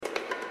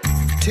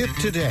Tip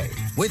Today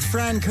with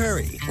Fran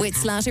Curry. With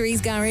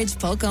Slattery's Garage,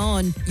 Puck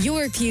On.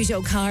 Your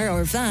Peugeot car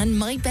or van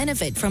might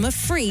benefit from a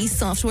free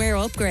software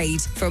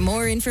upgrade. For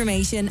more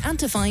information and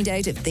to find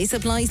out if this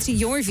applies to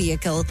your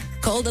vehicle,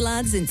 call the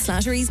lads in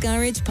Slattery's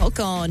Garage,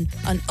 Puck On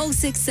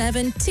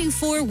 067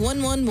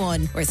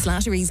 24111 or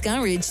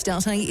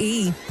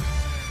slatterysgarage.ie.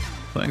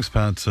 Thanks,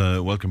 Pat.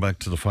 Welcome back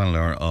to the final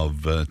hour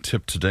of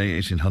Tip Today,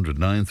 1800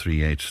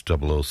 938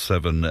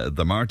 007.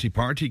 The Marty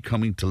Party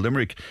coming to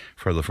Limerick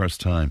for the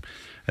first time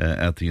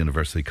at the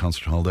University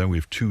Concert Hall there. We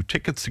have 2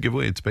 tickets to give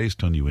away. It's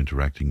based on you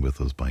interacting with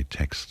us by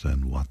text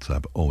and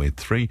WhatsApp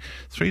 083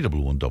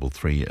 311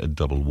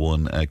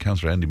 3311.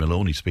 Councillor Andy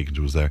Maloney speaking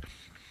to us there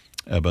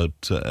about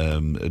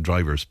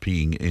drivers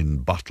peeing in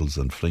bottles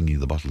and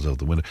flinging the bottles out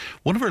the window.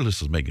 One of our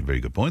listeners making a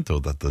very good point, though,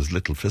 that there's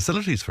little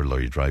facilities for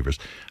lorry drivers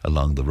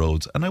along the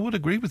roads. And I would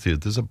agree with you.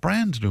 There's a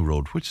brand new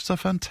road, which is a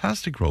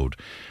fantastic road,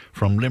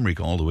 from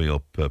Limerick all the way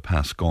up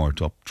past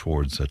Gort, up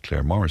towards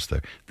Claremorris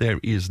there. There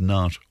is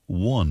not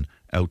one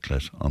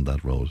outlet on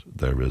that road.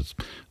 There is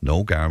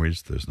no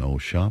garage, there's no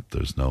shop,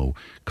 there's no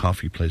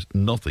coffee place,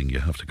 nothing. You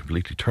have to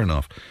completely turn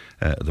off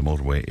the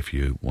motorway if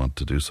you want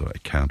to do so. I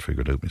can't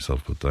figure it out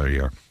myself, but there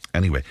you are.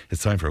 Anyway,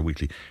 it's time for our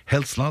weekly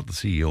health slot. The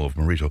CEO of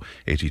Marito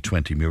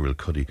 8020, Muriel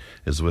Cuddy,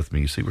 is with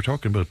me. You see, we're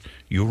talking about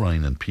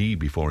urine and pee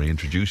before I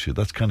introduce you.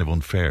 That's kind of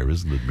unfair,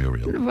 isn't it,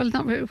 Muriel? Well,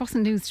 it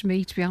wasn't news to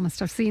me, to be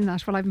honest. I've seen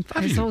that. Well,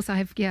 I suppose I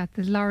have, the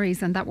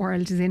lorries and that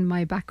world is in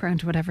my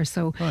background or whatever.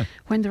 So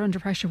when they're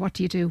under pressure, what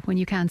do you do? When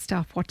you can't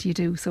stop, what do you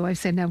do? So I've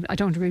said, now, I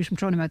don't root them,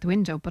 throwing them out the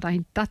window, but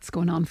that's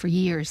going on for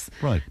years.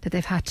 Right. That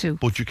they've had to.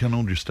 But you can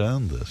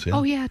understand this, yeah?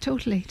 Oh, yeah,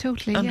 totally,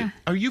 and yeah.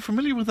 Are you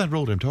familiar with that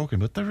road I'm talking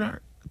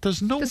about?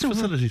 There's no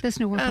facilities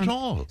at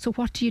all. So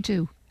what do you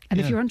do? And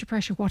if you're under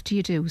pressure, what do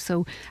you do?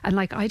 So, and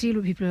like I deal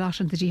with people a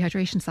lot on the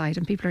dehydration side,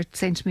 and people are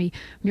saying to me,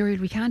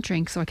 Muriel, we can't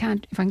drink, so I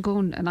can't, if I'm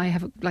going, and I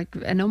have like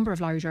a number of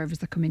lorry drivers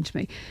that come into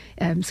me.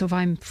 So if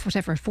I'm,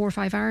 4 or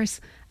 5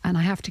 hours and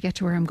I have to get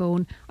to where I'm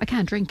going, I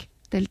can't drink.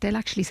 They'll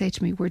actually say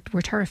to me, we're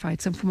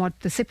terrified. So from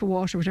the sip of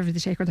water, whatever they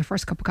take, or their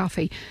first cup of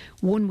coffee,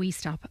 1 wee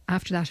stop.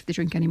 After that, if they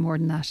drink any more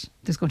than that,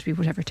 there's going to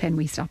be 10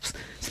 wee stops.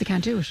 So they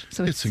can't do it.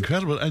 So it's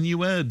incredible. And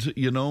you add,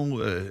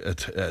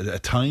 a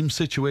time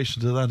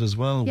situation to that as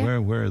well,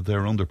 where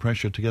they're under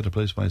pressure to get a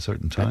place by a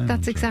certain time.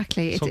 That's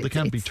exactly. So they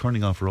can't be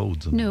turning off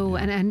roads.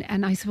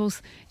 And I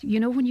suppose,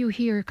 when you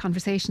hear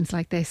conversations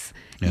like this,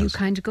 you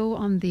kind of go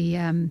on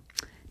the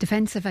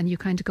defensive, and you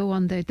kind of go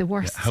on the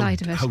worst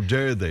side of it. How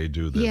dare they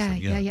do this?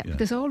 Yeah.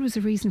 There's always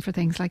a reason for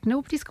things. Like,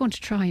 nobody's going to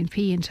try and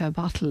pee into a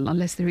bottle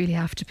unless they really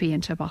have to pee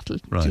into a bottle.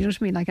 Right. Do you know what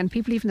I mean? Like, and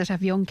people even that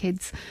have young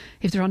kids,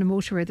 if they're on a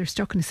motorway, they're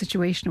stuck in a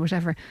situation or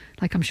whatever,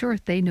 like, I'm sure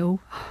they know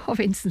of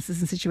instances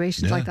and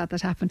situations like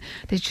that happen.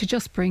 They should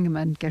just bring them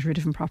and get rid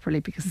of them properly,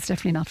 because it's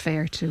definitely not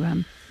fair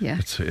to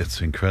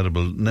It's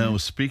incredible. Now,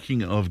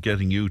 speaking of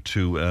getting you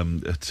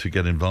to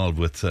get involved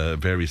with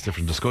various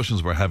different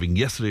discussions we're having,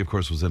 yesterday of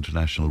course was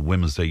International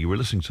Women's Day. You were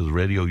listening to the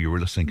radio, you were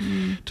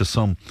listening to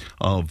some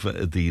of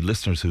the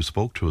listeners who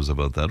spoke to us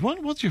about that.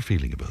 What's your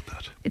feeling about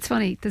that? It's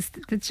funny, there's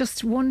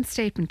just one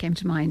statement came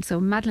to mind. So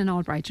Madeleine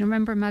Albright, do you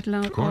remember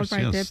Madeleine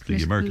Albright? Yes,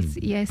 the American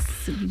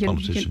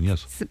politician,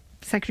 yes.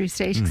 Secretary of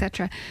State,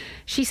 etc.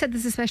 She said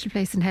there's a special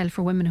place in hell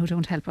for women who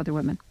don't help other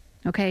women.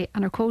 Okay,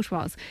 and her quote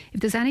was,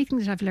 if there's anything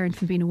that I've learned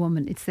from being a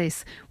woman, it's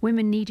this: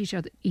 women need each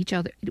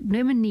other.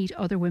 Women need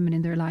other women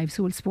in their lives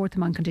who will support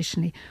them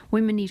unconditionally.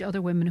 Women need other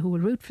women who will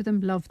root for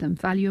them, love them,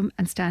 value them,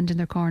 and stand in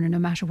their corner no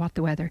matter what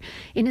the weather.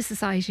 In a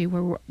society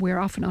where we're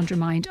often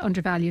undermined,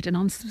 undervalued and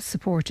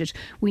unsupported,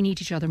 we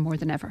need each other more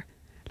than ever.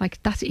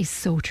 Like, that is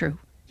so true.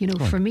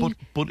 For me.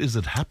 But is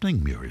it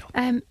happening, Muriel?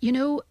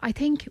 I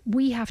think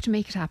we have to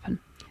make it happen.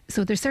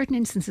 So there's certain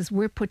instances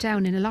we're put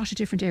down in a lot of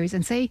different areas,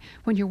 and say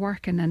when you're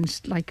working, and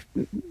like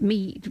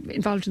me,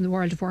 involved in the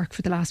world of work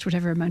for the last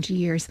whatever amount of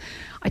years,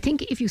 I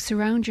think if you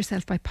surround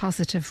yourself by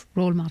positive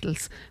role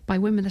models, by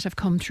women that have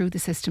come through the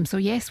system. So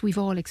yes, we've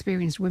all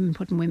experienced women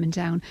putting women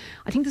down.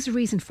 I think there's a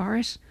reason for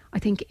it. I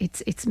think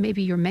it's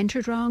maybe you're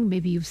mentored wrong,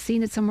 maybe you've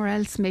seen it somewhere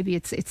else, maybe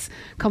it's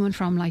coming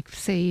from, like,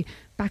 say,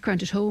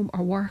 background at home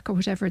or work or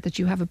whatever, that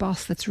you have a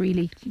boss that's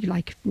really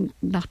like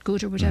not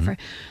good or whatever.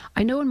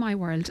 I know in my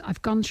world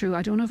I've gone through,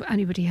 I don't know if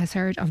anybody has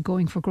heard of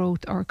Going for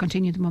Growth or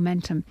Continue the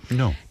Momentum.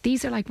 No.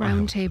 These are like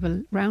round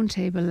table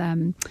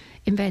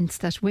events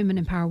that women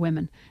empower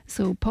women.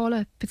 So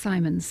Paula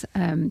Fitzsimons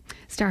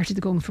started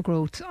the Going for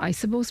Growth, I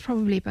suppose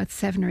probably about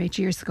 7 or 8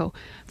 years ago,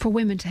 for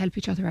women to help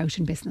each other out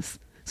in business.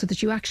 So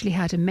that you actually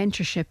had a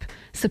mentorship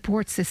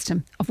support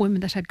system of women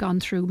that had gone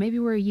through, maybe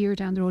we're a year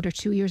down the road or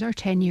 2 years or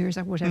 10 years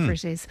or whatever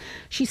it is.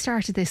 She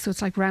started this, so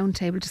it's like round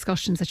table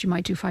discussions that you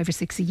might do 5 or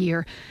 6 a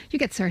year. You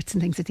get certs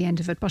and things at the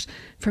end of it. But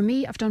for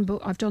me, I've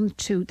done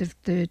two,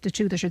 the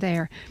two that are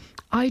there.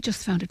 I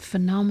just found it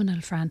phenomenal,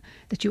 Fran,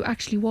 that you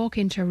actually walk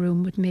into a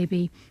room with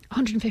maybe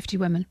 150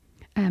 women.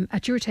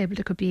 At your table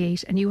there could be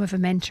 8, and you have a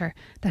mentor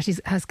that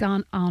has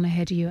gone on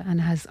ahead of you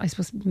and has, I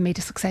suppose, made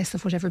a success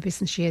of whatever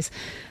business she is.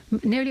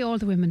 Nearly all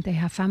the women, they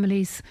have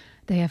families,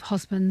 they have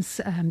husbands,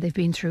 they've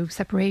been through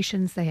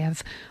separations, they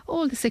have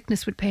all the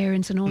sickness with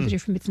parents and all the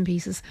different bits and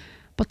pieces,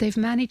 but they've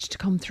managed to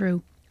come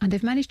through. And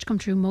they've managed to come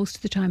through most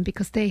of the time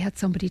because they had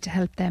somebody to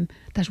help them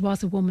that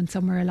was a woman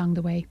somewhere along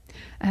the way.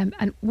 And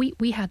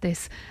we had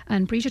this.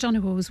 And Bríd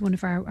Donoghue was one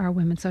of our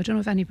women. So I don't know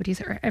if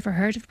anybody's ever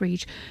heard of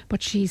Bríd,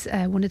 but she's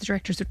one of the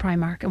directors of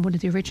Primark and one of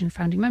the original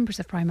founding members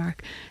of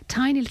Primark.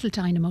 Tiny little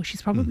dynamo.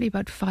 She's probably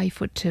about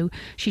 5'2".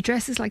 She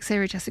dresses like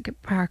Sarah Jessica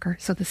Parker.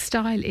 So the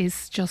style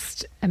is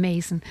just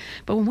amazing.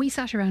 But when we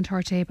sat around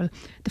her table,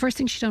 the first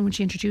thing she done when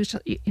she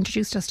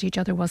introduced us to each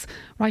other was,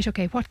 right,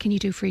 okay, what can you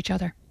do for each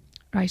other?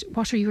 Right,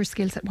 what are your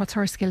skill set? What's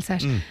her skill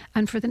set?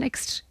 And for the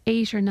next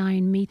 8 or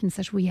 9 meetings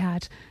that we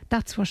had,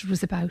 that's what it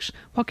was about.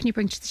 What can you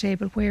bring to the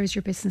table? Where is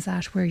your business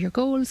at? Where are your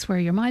goals? Where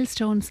are your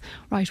milestones?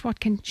 Right, what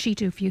can she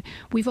do for you?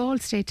 We've all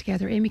stayed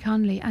together. Amy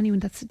Connolly, anyone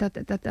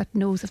that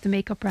knows of the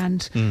makeup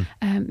brand,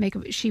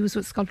 makeup, she was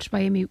sculpted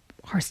by Amy.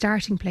 Her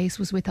starting place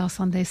was with us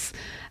on this.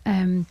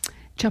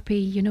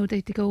 Chuppy, you know,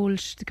 the girl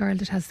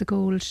that has the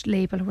gold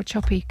label, or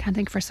Chuppy, can't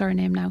think of her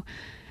surname now.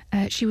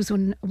 She was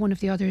one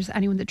of the others.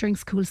 Anyone that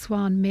drinks Cool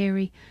Swan,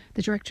 Mary,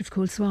 the director of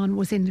Cool Swan,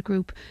 was in the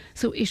group.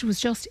 So it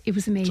was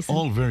amazing. It's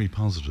all very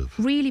positive.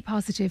 Really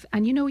positive.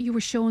 And you know, you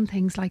were shown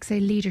things like, say,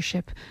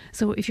 leadership.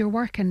 So if you're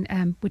working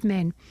with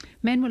men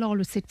will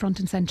always sit front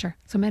and centre.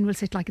 So men will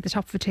sit like at the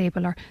top of a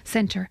table or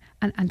centre,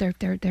 and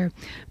their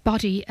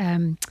body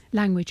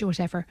language or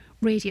whatever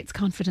radiates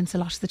confidence a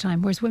lot of the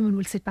time. Whereas women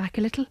will sit back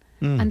a little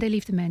and they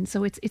leave the men.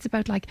 So it's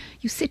about like,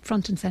 you sit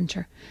front and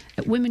centre.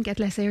 Women get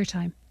less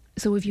airtime.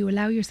 So if you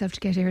allow yourself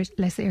to get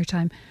less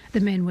airtime, the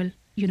men will,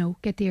 you know,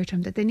 get the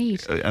airtime that they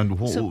need. And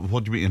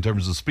what do you mean in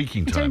terms of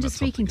speaking time? In terms of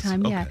speaking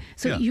time, yeah. Okay.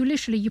 So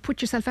you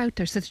put yourself out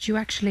there so that you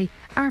actually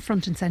are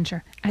front and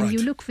centre, and you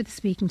look for the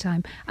speaking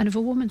time. And if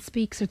a woman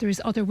speaks or there is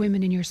other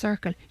women in your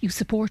circle, you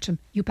support them,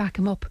 you back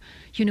them up,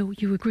 you know,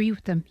 you agree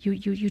with them,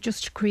 you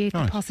just create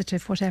the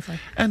positive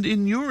whatever. And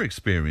in your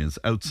experience,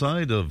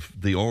 outside of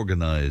the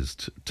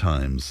organised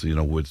times, you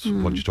know, with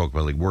what you talk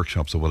about, like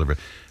workshops or whatever,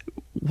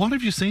 what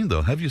have you seen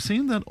though? Have you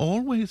seen that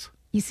always?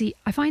 You see,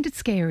 I find it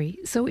scary.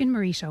 So in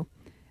Marito,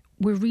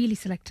 we're really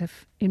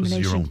selective in relation.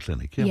 This is your own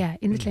clinic, yeah? Yeah,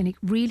 in the clinic,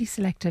 really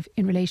selective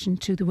in relation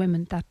to the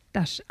women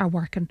that are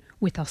working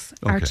with us,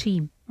 our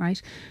team,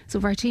 right? So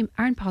if our team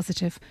aren't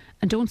positive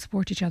and don't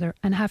support each other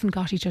and haven't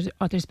got each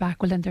other's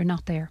back, well, then they're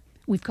not there.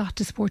 We've got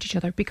to support each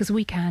other because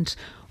we can't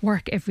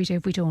work every day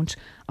if we don't.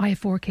 I have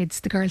 4 kids,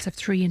 the girls have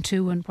 3 and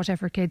 2 and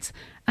whatever kids,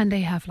 and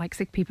they have like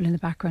sick people in the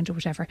background or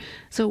whatever.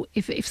 So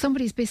if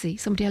somebody's busy,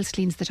 somebody else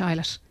cleans the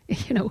toilet.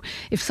 You know,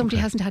 if somebody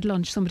hasn't had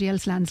lunch, somebody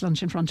else lands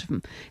lunch in front of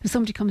them. If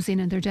somebody comes in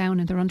and they're down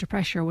and they're under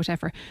pressure or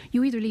whatever,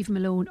 you either leave them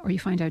alone or you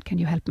find out, can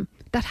you help them?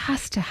 That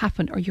has to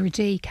happen or your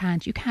day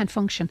you can't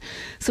function.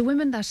 So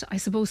women that, I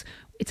suppose,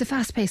 it's a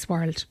fast-paced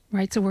world,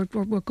 right? So we're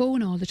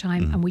going all the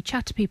time and we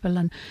chat to people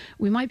and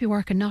we might be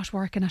working, not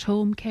working, at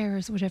home,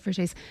 carers, whatever it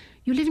is.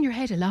 You live in your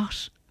head a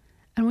lot.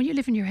 And when you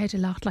live in your head a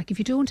lot, like if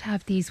you don't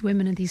have these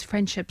women and these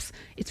friendships,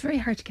 it's very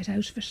hard to get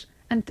out of it.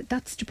 And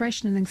that's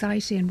depression and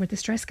anxiety and where the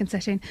stress can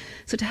set in.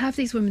 So to have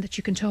these women that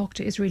you can talk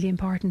to is really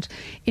important.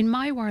 In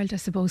my world, I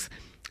suppose,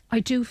 I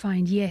do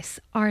find, yes,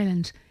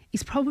 Ireland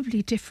is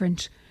probably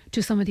different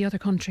to some of the other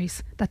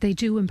countries, that they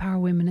do empower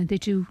women and they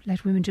do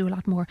let women do a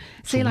lot more.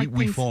 So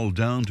we fall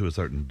down to a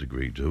certain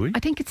degree, do we? I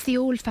think it's the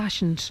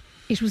old-fashioned.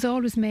 It was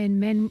always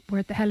men. Men were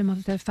at the helm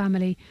of the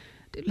family,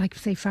 like,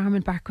 say,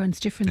 farming backgrounds,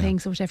 different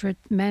things or whatever.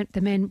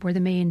 The men were the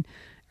main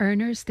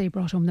earners. They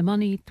brought home the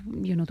money,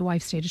 you know, the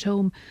wife stayed at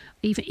home.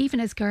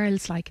 Even as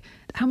girls, like,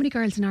 how many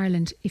girls in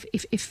Ireland,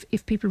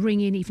 if people ring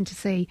in even to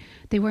say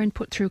they weren't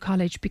put through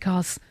college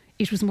because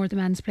it was more the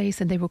man's place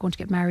and they were going to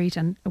get married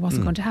and it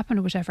wasn't going to happen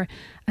or whatever.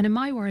 And in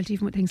my world,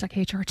 even with things like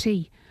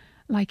HRT,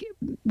 like,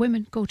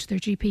 women go to their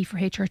GP for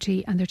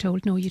HRT and they're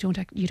told, no, you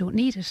don't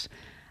need it.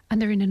 And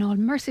they're in an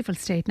all-merciful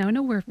state. Now, I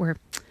know we're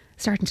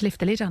starting to lift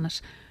the lid on it,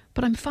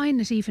 but I'm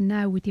finding it even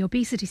now with the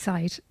obesity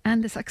side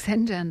and the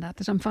Saxenda and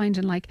that I'm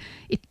finding, like,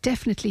 it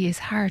definitely is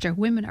harder.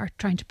 Women are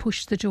trying to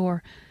push the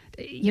door.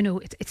 You know,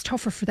 it's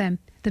tougher for them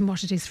than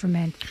what it is for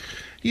men.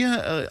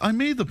 Yeah, I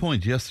made the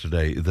point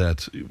yesterday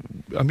that,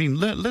 I mean,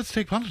 let's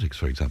take politics,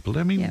 for example.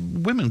 I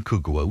mean, women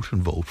could go out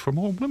and vote for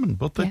more women,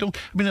 but they don't.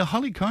 I mean,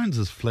 Holly Cairns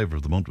is flavour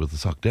of the month with the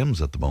Soc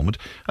Dems at the moment.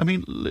 I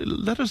mean,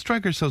 let us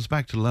drag ourselves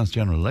back to the last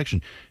general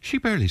election. She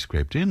barely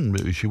scraped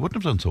in. She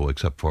wouldn't have done so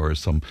except for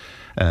some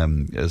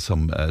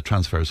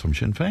transfers from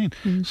Sinn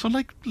Féin. So,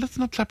 like, let's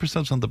not clap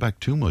ourselves on the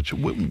back too much.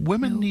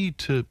 Women need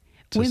to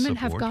women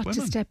have got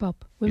to step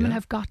up. Women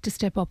have got to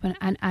step up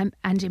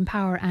and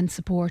empower and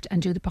support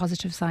and do the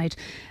positive side.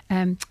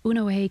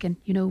 Uno Hagen,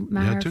 you know,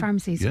 Maher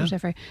Pharmacies,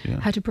 whatever,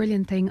 had a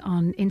brilliant thing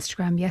on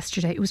Instagram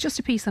yesterday. It was just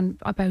a piece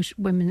about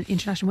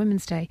International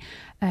Women's Day,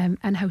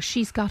 and how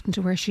she's gotten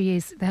to where she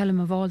is, the helm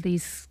of all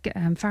these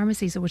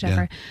pharmacies or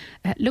whatever.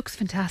 Looks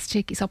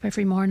fantastic. Is up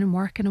every morning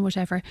working or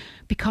whatever,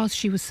 because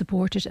she was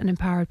supported and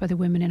empowered by the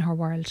women in her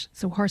world.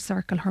 So her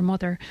circle, her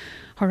mother,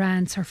 her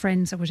aunts, her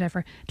friends or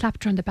whatever,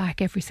 clapped her on the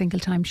back every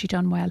single time she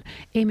done well.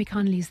 Amy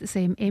Connolly Emily is the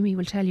same. Amy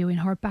will tell you in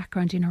her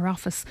background, in her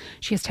office,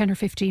 she has 10 or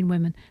 15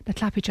 women that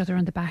clap each other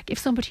on the back. If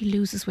somebody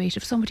loses weight,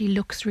 if somebody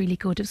looks really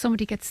good, if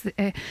somebody gets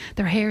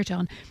their hair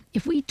done,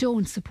 if we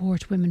don't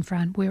support women,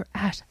 Fran, we're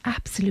at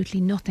absolutely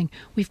nothing.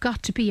 We've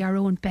got to be our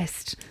own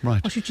best.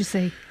 Right. What would you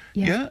say?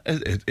 Yeah,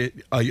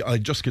 I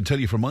just can tell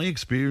you from my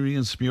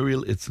experience,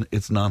 Muriel,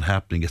 it's not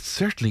happening. It's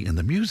certainly in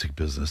the music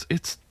business.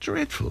 It's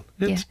dreadful.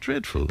 It's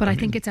dreadful. But I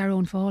think it's our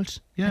own fault.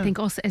 Yeah. I think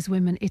us as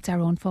women, it's our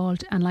own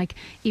fault. And like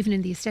even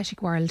in the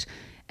aesthetic world,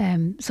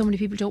 so many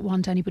people don't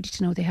want anybody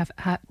to know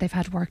they've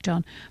had work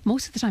done.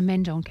 Most of the time,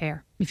 men don't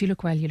care. If you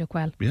look well, you look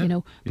well. Yeah. You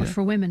know. But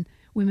for women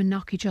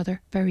knock each other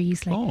very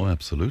easily. Oh,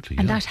 absolutely.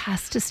 And that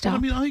has to stop. Well,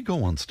 I mean, I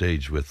go on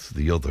stage with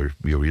the other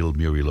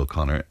Muriel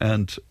O'Connor,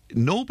 and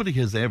nobody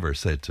has ever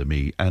said to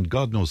me, and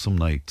God knows some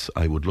nights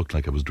I would look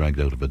like I was dragged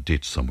out of a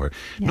ditch somewhere.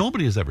 Yeah.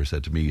 Nobody has ever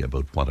said to me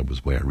about what I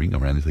was wearing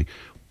or anything.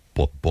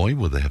 But boy,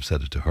 would they have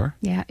said it to her.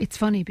 Yeah, it's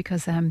funny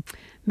because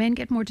men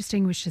get more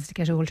distinguished as they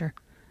get older.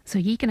 So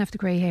you can have the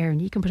grey hair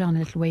and you can put on a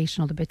little weight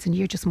and all the bits and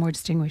you're just more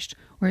distinguished.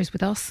 Whereas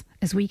with us,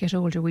 as we get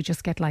older, we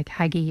just get like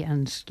haggy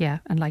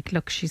and like,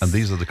 look, she's... And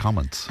these are the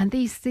comments. And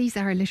these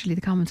are literally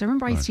the comments. I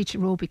remember I used to teach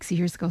aerobics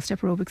years ago,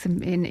 step aerobics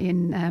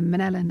in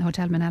Manila, in the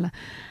Hotel Manila.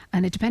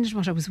 And it depended on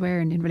what I was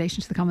wearing in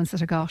relation to the comments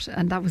that I got.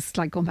 And that was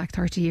like going back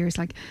 30 years.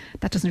 Like,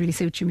 that doesn't really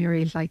suit you,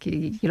 Muriel. Like,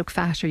 you look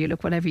fat or you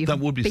look whatever. You that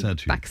would be big said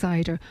to you.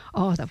 Backside or,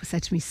 that was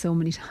said to me so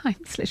many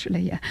times,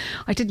 literally, yeah.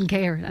 I didn't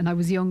care and I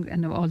was young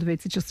and all the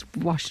bits, it just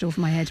washed over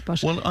my head.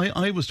 But well,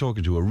 I was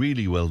talking to a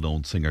really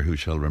well-known singer who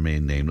shall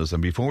remain nameless,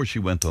 and before she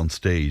went on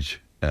stage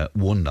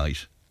one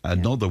night,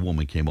 another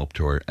woman came up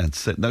to her and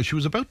said, now she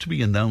was about to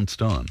be announced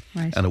on,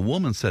 right. And a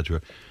woman said to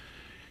her,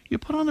 you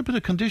put on a bit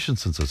of condition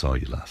since I saw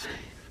you last.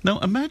 Now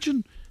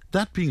imagine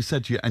that being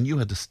said to you and you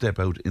had to step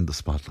out in the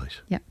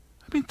spotlight. Yeah.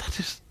 I mean, that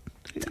is...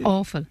 It's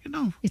awful. You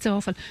know. It's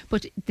awful.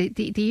 But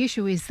the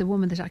issue is the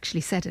woman that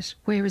actually said it.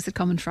 Where is it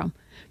coming from?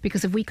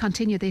 Because if we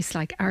continue this,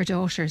 like our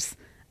daughters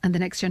and the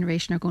next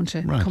generation are going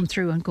to come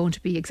through and going to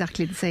be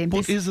exactly the same.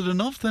 But is it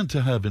enough then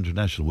to have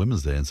International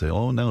Women's Day and say,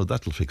 oh no,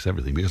 that'll fix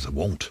everything? Because it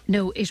won't.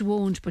 No, it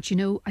won't. But you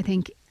know, I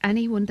think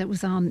anyone that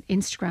was on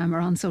Instagram or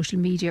on social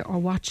media or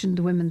watching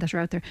the women that are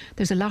out there,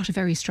 there's a lot of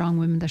very strong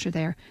women that are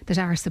there that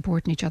are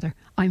supporting each other.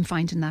 I'm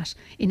finding that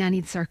in any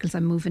of the circles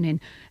I'm moving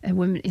in.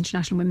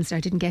 International Women's Day,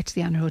 I didn't get to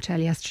the Anna Hotel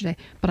yesterday,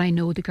 but I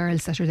know the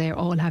girls that are there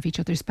all have each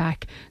other's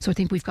back. So I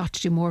think we've got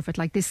to do more of it.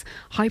 Like this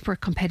hyper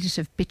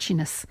competitive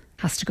bitchiness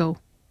has to go.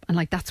 And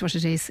like that's what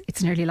it is.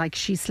 It's nearly like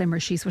she's slimmer,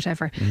 she's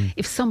whatever.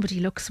 If somebody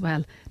looks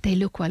well, they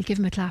look well, give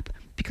them a clap.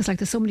 Because like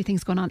there's so many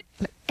things going on.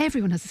 Like,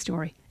 everyone has a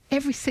story.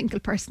 Every single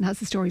person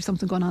has a story of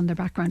something going on in their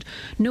background.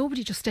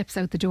 Nobody just steps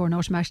out the door and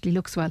automatically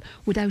looks well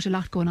without a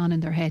lot going on in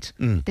their head.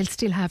 They'll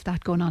still have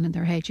that going on in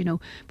their head, you know.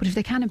 But if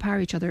they can empower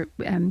each other,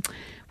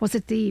 was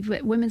it the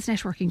Women's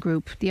Networking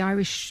Group, the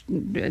Irish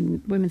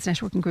Women's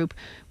Networking Group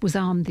was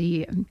on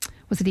the...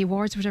 was it the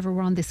awards or whatever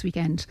were on this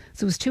weekend?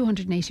 So it was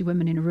 280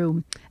 women in a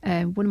room.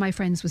 One of my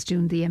friends was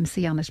doing the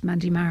MC on it,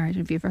 Mandy Maher.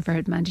 If you've ever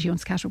heard Mandy, she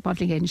owns Catwalk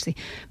Modelling Agency.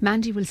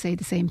 Mandy will say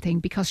the same thing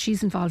because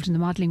she's involved in the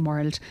modelling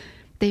world.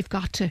 They've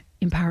got to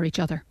empower each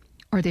other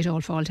or they'd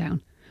all fall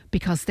down.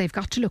 Because they've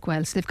got to look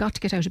well, so they've got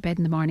to get out of bed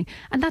in the morning.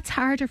 And that's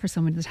harder for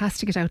someone that has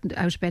to get out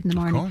of bed in the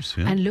morning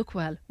and look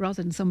well,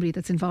 rather than somebody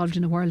that's involved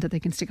in a world that they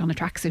can stick on a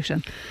tracksuit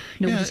and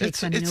nobody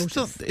takes any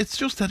notice. It's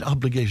just that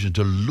obligation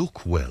to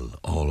look well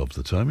all of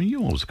the time. I mean,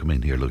 you always come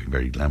in here looking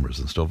very glamorous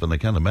and stuff, and I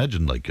can't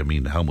imagine,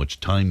 how much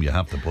time you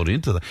have to put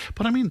into that.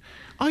 But I mean,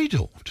 I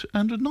don't,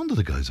 and none of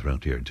the guys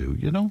around here do,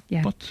 you know.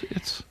 Yeah. But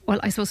it's... Well,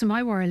 I suppose in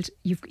my world,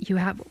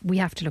 we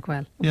have to look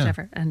well,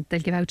 whatever. Yeah. And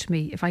they'll give out to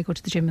me, if I go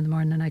to the gym in the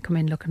morning and I come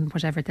in looking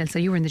whatever, they'll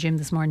say, you were in the gym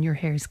this morning, your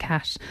hair is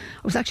cat.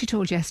 I was actually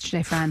told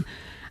yesterday, Fran,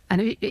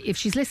 and if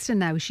she's listening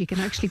now, she can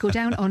actually go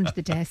down under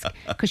the desk,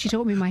 because she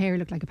told me my hair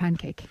looked like a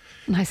pancake.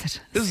 And I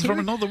said, this is from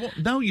another one.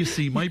 Now you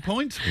see my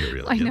point,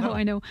 Muriel.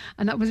 I know.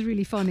 And that was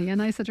really funny.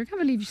 And I said, I can't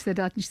believe you said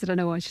that. And she said, I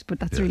know. But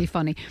that's really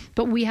funny.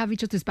 But we have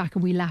each other's back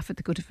and we laugh at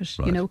the good of it,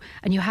 you know.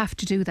 And you have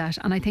to do that.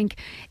 And I think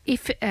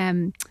if...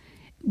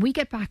 we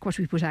get back what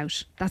we put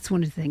out. That's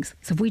one of the things.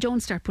 So if we don't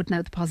start putting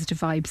out the positive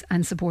vibes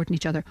and supporting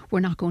each other, we're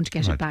not going to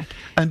get it back.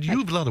 And you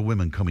have a lot of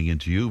women coming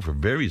into you for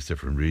various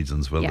different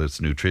reasons, whether it's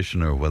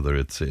nutrition or whether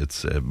it's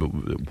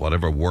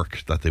whatever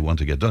work that they want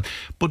to get done.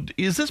 But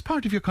is this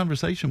part of your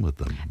conversation with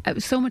them?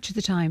 So much of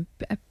the time,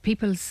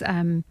 people's,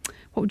 what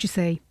would you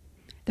say?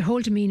 Their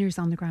whole demeanour is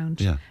on the ground.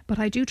 Yeah. But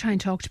I do try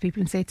and talk to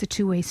people and say it's a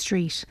two-way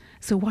street.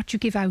 So what you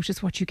give out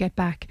is what you get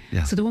back.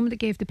 Yeah. So the woman that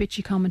gave the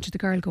bitchy comment to the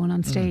girl going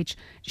on stage,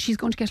 she's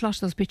going to get a lot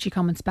of those bitchy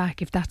comments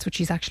back if that's what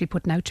she's actually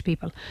putting out to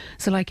people.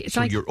 So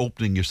you're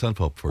opening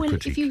yourself up for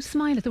critique. If you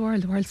smile at the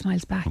world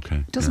smiles back.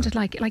 Okay. Doesn't it?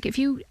 Like if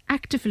you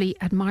actively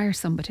admire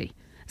somebody.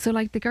 So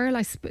like the girl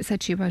I said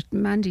to you about,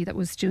 Mandy, that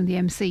was doing the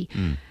MC.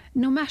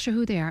 No matter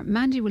who they are,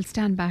 Mandy will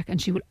stand back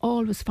and she will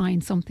always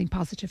find something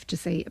positive to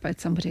say about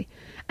somebody.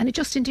 And it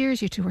just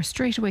endears you to her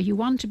straight away. You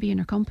want to be in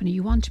her company,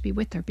 you want to be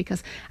with her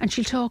and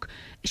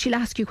she'll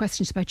ask you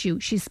questions about you.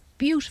 She's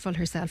beautiful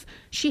herself.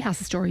 She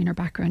has a story in her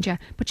background,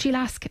 but she'll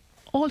ask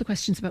all the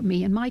questions about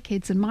me and my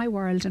kids and my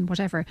world and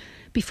whatever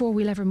before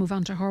we'll ever move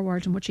on to her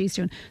world and what she's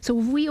doing. So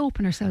if we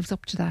open ourselves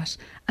up to that,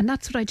 and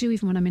that's what I do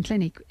even when I'm in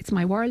clinic. It's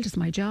my world, it's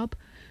my job,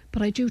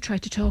 but I do try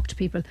to talk to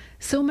people.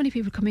 So many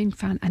people come in,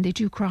 Fran, and they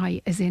do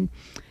cry, as in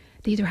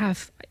they either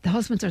have the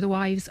husbands or the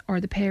wives or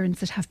the parents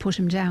that have put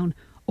him down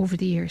over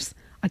the years.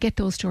 I get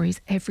those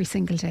stories every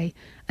single day,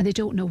 and they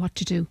don't know what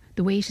to do.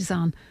 The weight is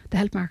on, the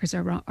health markers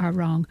are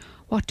wrong.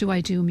 What do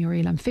I do,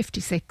 Muriel? I'm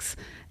 56.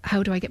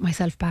 How do I get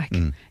myself back?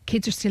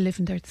 Kids are still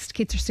living there. The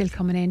kids are still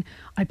coming in.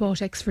 I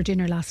bought eggs for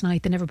dinner last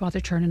night. They never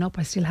bothered turning up.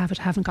 I still have it.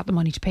 Haven't got the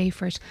money to pay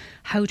for it.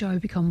 How do I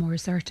become more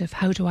assertive?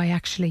 How do I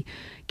actually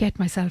get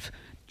myself...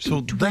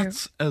 So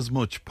that's as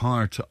much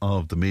part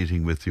of the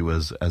meeting with you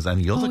as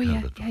any other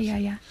kind of advice.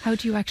 Yeah. How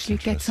do you actually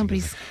get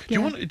somebody's... Do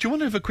you want to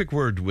have a quick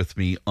word with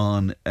me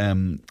on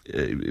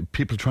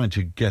people trying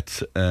to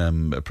get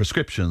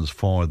prescriptions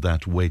for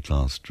that weight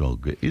loss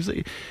drug?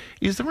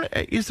 Is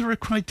there a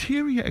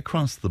criteria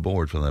across the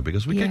board for that?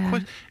 Because we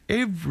get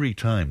every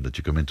time that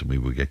you come into me,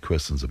 we get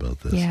questions about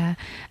this. Yeah.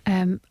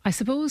 I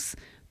suppose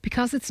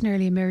because it's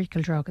nearly a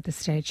miracle drug at this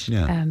stage.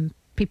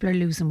 People are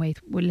losing weight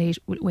with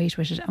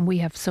it, and we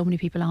have so many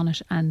people on it,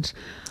 and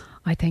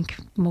I think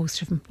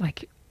most of them,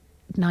 like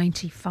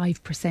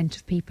 95%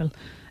 of people,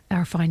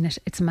 are finding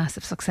it's a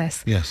massive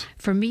success. Yes.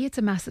 For me, it's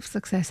a massive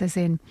success, as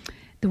in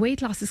the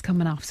weight loss is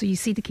coming off. So you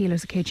see the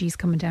kilos of kgs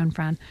coming down,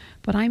 Fran.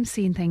 But I'm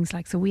seeing things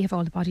like, so we have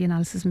all the body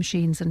analysis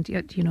machines, and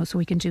so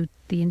we can do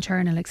the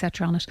internal,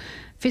 etc. on it.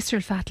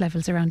 Visceral fat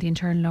levels around the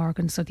internal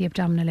organs, so the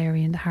abdominal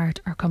area and the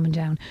heart, are coming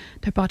down.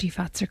 Their body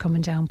fats are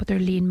coming down, but their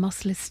lean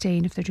muscle is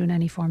staying if they're doing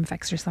any form of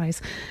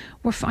exercise.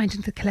 We're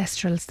finding the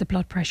cholesterols, the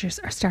blood pressures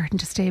are starting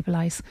to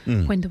stabilise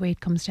when the weight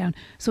comes down.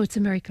 So it's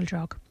a miracle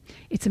drug.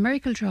 It's a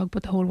miracle drug,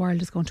 but the whole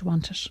world is going to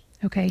want it.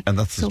 Okay. And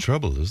that's the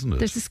trouble, isn't it?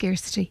 There's a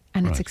scarcity,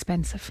 and it's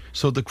expensive.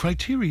 So the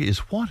criteria is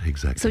what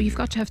exactly? So you've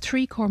got to have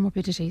 3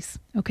 comorbidities.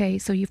 Okay.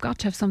 So you've got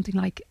to have something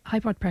like high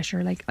blood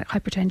pressure, like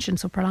hypertension,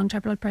 so prolonged high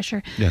blood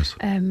pressure. Yes.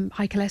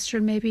 High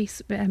cholesterol, maybe,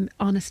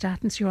 on a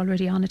statin, so you're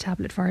already on a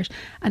tablet for it.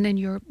 And then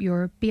your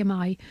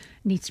BMI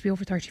needs to be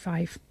over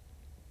 35.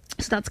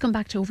 So that's come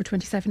back to over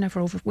 27 now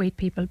for overweight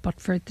people, but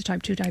for the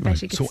type 2 diabetic,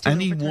 right. it's so still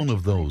any over one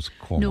of those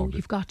comorbidities? No,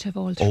 you've got to have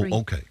all 3. Oh,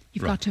 okay.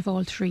 You've got to have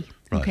all 3.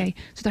 Right. Okay.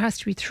 So there has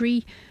to be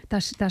 3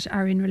 that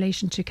are in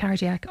relation to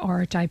cardiac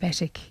or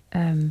diabetic.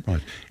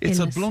 Right. It's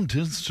illness. a blunt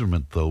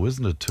instrument, though,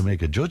 isn't it, to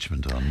make a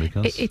judgment on?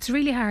 Because it's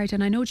really hard,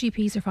 and I know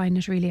GPs are finding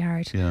it really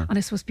hard. Yeah. And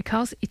I suppose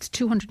because it's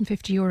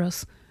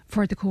 €250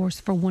 for the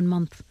course for 1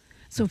 month.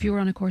 So if you're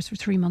on a course for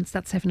 3 months,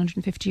 that's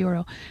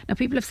 €750. Now,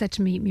 people have said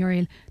to me,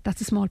 Muriel,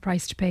 that's a small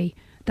price to pay.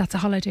 That's a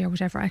holiday or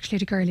whatever. I actually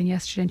had a girl in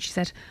yesterday, and she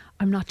said,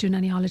 I'm not doing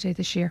any holiday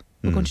this year.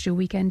 We're going to do a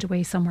weekend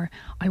away somewhere.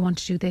 I want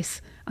to do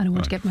this, and I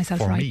want to get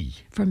myself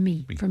right. For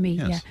me,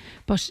 yes. yeah.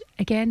 But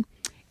again,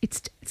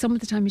 it's some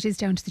of the time it is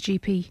down to the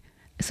GP.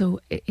 So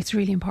it's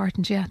really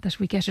important, that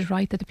we get it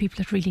right, that the people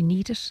that really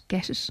need it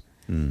get it.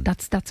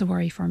 That's a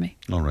worry for me.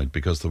 All right,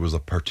 because there was a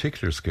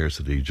particular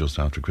scarcity just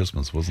after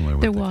Christmas, wasn't there?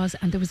 There was,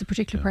 and there was a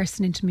particular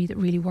person into me that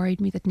really worried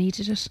me, that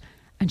needed it,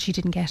 and she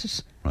didn't get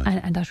it. Right.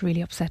 And that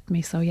really upset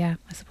me. So I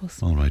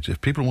suppose. All right.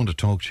 If people want to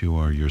talk to you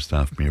or your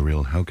staff,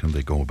 Muriel, how can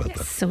they go about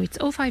that? So it's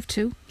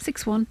 052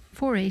 61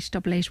 48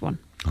 881.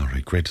 All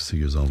right. Great to see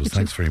you as always.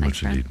 Thanks very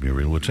much indeed,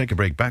 Muriel. We'll take a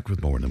break. Back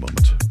with more in a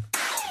moment.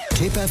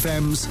 Tip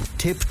FM's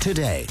Tip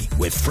Today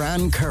with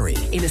Fran Curry.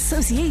 In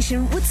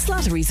association with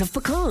Slattery's of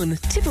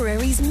Puckane,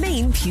 Tipperary's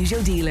main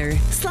Peugeot dealer.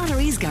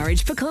 Slattery's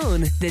Garage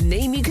Puckane, the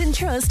name you can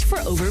trust for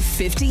over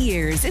 50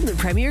 years in the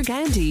Premier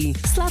County.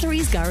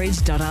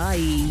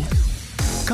 Slattery'sGarage.ie.